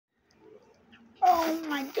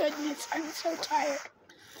my goodness, I'm so tired.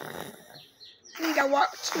 I think I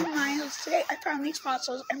walked 2 miles today. I found these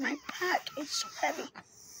fossils and my pack is so heavy.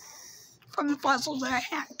 From the fossils that I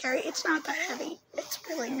had to carry, it's not that heavy. It's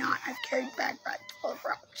really not. I've carried backpacks full of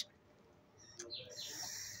rocks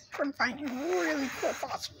from finding really cool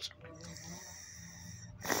fossils.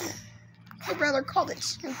 My brother called it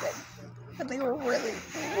stupid, but they were really,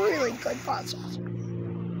 really good fossils.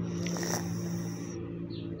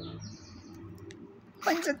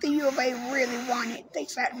 Ones that the U of A really wanted. They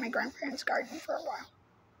sat in my grandparents' garden for a while.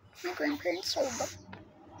 My grandparents sold them.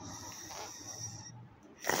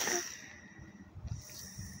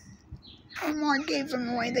 More gave them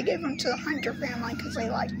away. They gave them to the Hunter family because they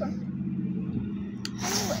liked them.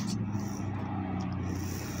 Anyways,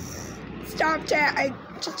 stopped at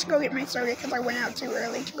just to go get my soda because I went out too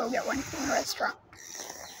early to go get one from the restaurant.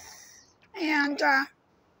 And I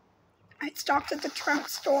stopped at the trunk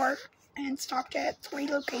store and stopped at 3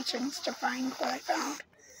 locations to find what I found.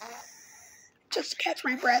 Just to catch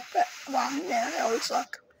my breath, but while I'm there, I always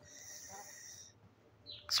look.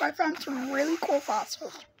 So I found some really cool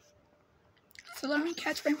fossils. So let me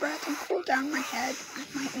catch my breath and cool down my head. I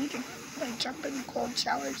might need to jump in a cold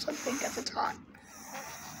shower or something because it's hot.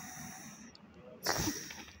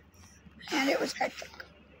 And it was hectic.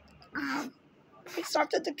 I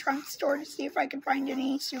stopped at the trunk store to see if I could find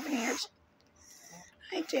any souvenirs.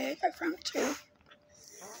 I did. I found 2.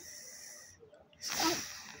 So,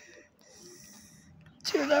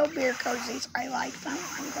 2 little beer cozies. I like them.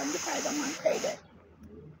 I'm going to buy them on Reddit.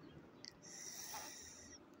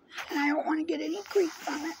 And I don't want to get any grief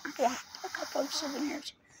from it. I want a couple of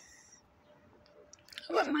souvenirs.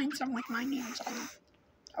 I wouldn't mind some with my names on them.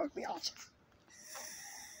 That would be awesome.